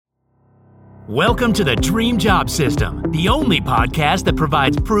Welcome to the Dream Job System, the only podcast that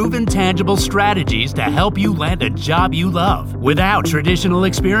provides proven, tangible strategies to help you land a job you love without traditional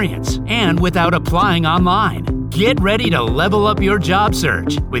experience and without applying online. Get ready to level up your job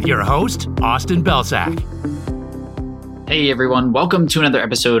search with your host, Austin Belsack. Hey everyone, welcome to another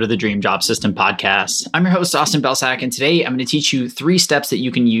episode of the Dream Job System podcast. I'm your host, Austin Belsack, and today I'm going to teach you 3 steps that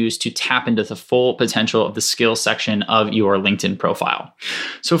you can use to tap into the full potential of the skills section of your LinkedIn profile.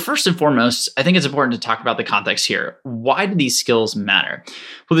 So first and foremost, I think it's important to talk about the context here. Why do these skills matter?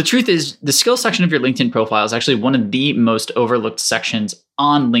 Well, the truth is the skills section of your LinkedIn profile is actually one of the most overlooked sections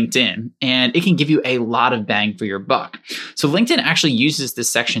on LinkedIn, and it can give you a lot of bang for your buck. So LinkedIn actually uses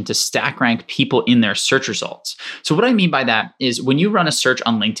this section to stack rank people in their search results. So what I mean by that is when you run a search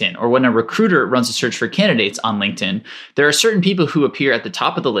on LinkedIn, or when a recruiter runs a search for candidates on LinkedIn, there are certain people who appear at the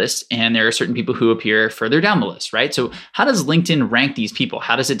top of the list, and there are certain people who appear further down the list, right? So how does LinkedIn rank these people?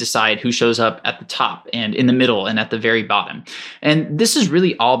 How does it decide who shows up at the top and in the middle and at the very bottom? And this is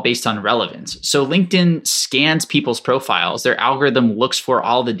really all based on relevance. So LinkedIn scans people's profiles, their algorithm looks for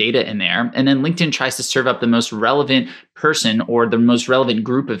all the data in there, and then LinkedIn tries to serve up the most relevant person or the most relevant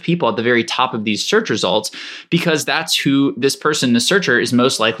group of people at the very top of these search results, because that's who this person, the searcher, is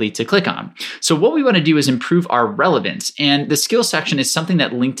most likely to click on. So what we want to do is improve our relevance, and the skills section is something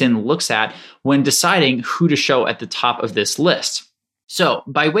that LinkedIn looks at when deciding who to show at the top of this list. So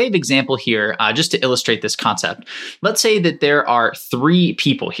by way of example here, just to illustrate this concept, let's say that there are 3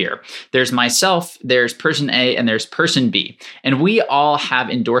 people here. There's myself, there's person A, and there's person B. And we all have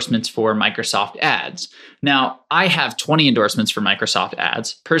endorsements for Microsoft ads. Now, I have 20 endorsements for Microsoft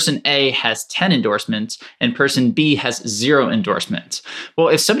ads. Person A has 10 endorsements, and person B has 0 endorsements. Well,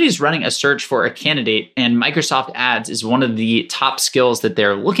 if somebody's running a search for a candidate and Microsoft ads is one of the top skills that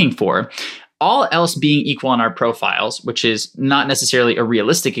they're looking for, all else being equal on our profiles, which is not necessarily a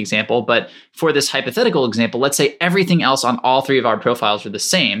realistic example, but for this hypothetical example, let's say everything else on all 3 of our profiles are the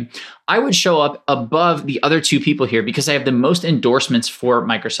same, I would show up above the other 2 people here because I have the most endorsements for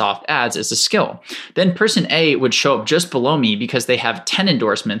Microsoft ads as a skill. Then person A would show up just below me because they have 10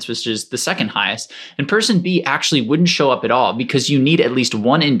 endorsements, which is the second highest. And person B actually wouldn't show up at all because you need at least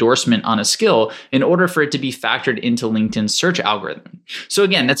 1 endorsement on a skill in order for it to be factored into LinkedIn's search algorithm. So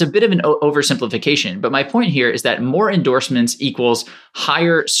again, that's a bit of an oversimplification, but my point here is that more endorsements equals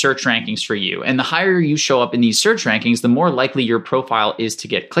higher search rankings for you. And the higher you show up in these search rankings, the more likely your profile is to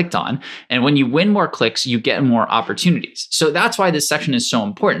get clicked on. And when you win more clicks, you get more opportunities. So that's why this section is so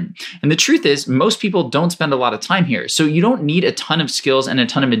important. And the truth is, most people don't spend a lot of time here. So you don't need a ton of skills and a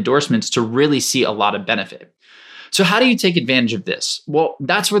ton of endorsements to really see a lot of benefit. So how do you take advantage of this? Well,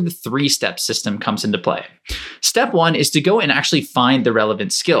 that's where the 3-step system comes into play. Step 1 is to go and actually find the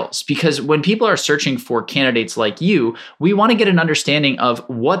relevant skills, because when people are searching for candidates like you, we want to get an understanding of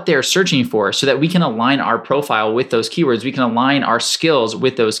what they're searching for so that we can align our profile with those keywords. We can align our skills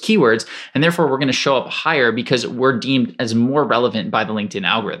with those keywords, and therefore we're going to show up higher because we're deemed as more relevant by the LinkedIn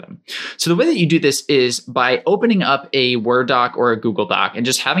algorithm. So the way that you do this is by opening up a Word doc or a Google Doc and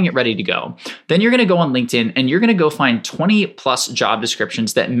just having it ready to go. Then you're going to go on LinkedIn and you're going to go find 20 plus job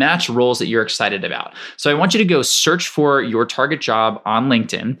descriptions that match roles that you're excited about. So I want you to go search for your target job on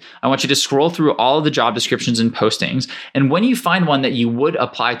LinkedIn. I want you to scroll through all of the job descriptions and postings. And when you find one that you would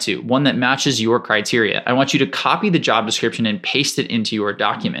apply to, one that matches your criteria, I want you to copy the job description and paste it into your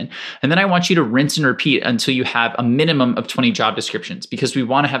document. And then I want you to rinse and repeat until you have a minimum of 20 job descriptions, because we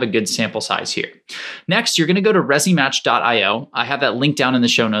want to have a good sample size here. Next, you're going to go to resumatch.io. I have that link down in the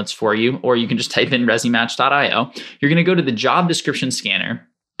show notes for you, or you can just type in resumatch.io. You're going to go to the job description scanner,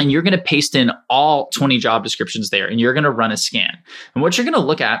 and you're going to paste in all 20 job descriptions there, and you're going to run a scan. And what you're going to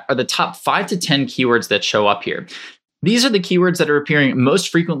look at are the top 5 to 10 keywords that show up here. These are the keywords that are appearing most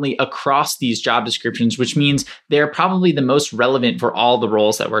frequently across these job descriptions, which means they're probably the most relevant for all the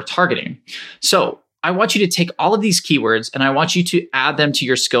roles that we're targeting. So I want you to take all of these keywords and I want you to add them to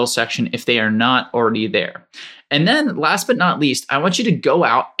your skills section if they are not already there. And then last but not least, I want you to go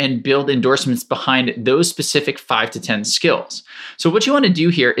out and build endorsements behind those specific 5 to 10 skills. So what you want to do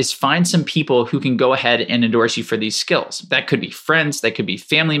here is find some people who can go ahead and endorse you for these skills. That could be friends, that could be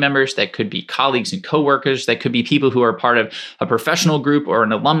family members, that could be colleagues and coworkers, that could be people who are part of a professional group or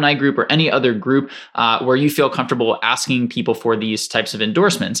an alumni group or any other group where you feel comfortable asking people for these types of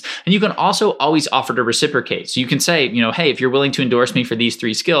endorsements. And you can also always offer to reciprocate. So you can say, hey, if you're willing to endorse me for these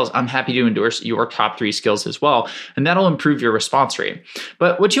 3 skills, I'm happy to endorse your top 3 skills as well. And that'll improve your response rate.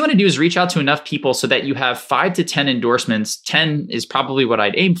 But what you want to do is reach out to enough people so that you have 5 to 10 endorsements. 10 is probably what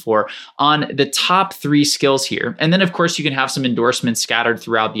I'd aim for on the top 3 skills here. And then of course you can have some endorsements scattered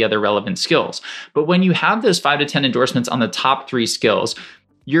throughout the other relevant skills. But when you have those 5 to 10 endorsements on the top 3 skills,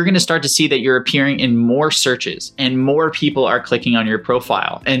 you're going to start to see that you're appearing in more searches and more people are clicking on your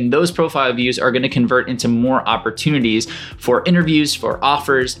profile. And those profile views are going to convert into more opportunities for interviews, for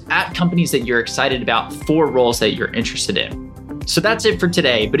offers at companies that you're excited about for roles that you're interested in. So that's it for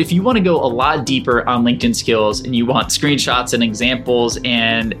today. But if you want to go a lot deeper on LinkedIn skills and you want screenshots and examples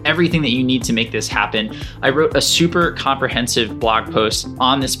and everything that you need to make this happen, I wrote a super comprehensive blog post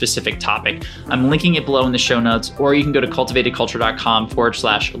on this specific topic. I'm linking it below in the show notes, or you can go to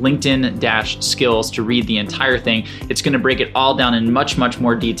cultivatedculture.com/LinkedIn-skills to read the entire thing. It's going to break it all down in much, much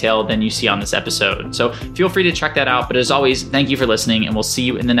more detail than you see on this episode. So feel free to check that out. But as always, thank you for listening, and we'll see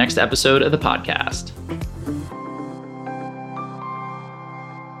you in the next episode of the podcast.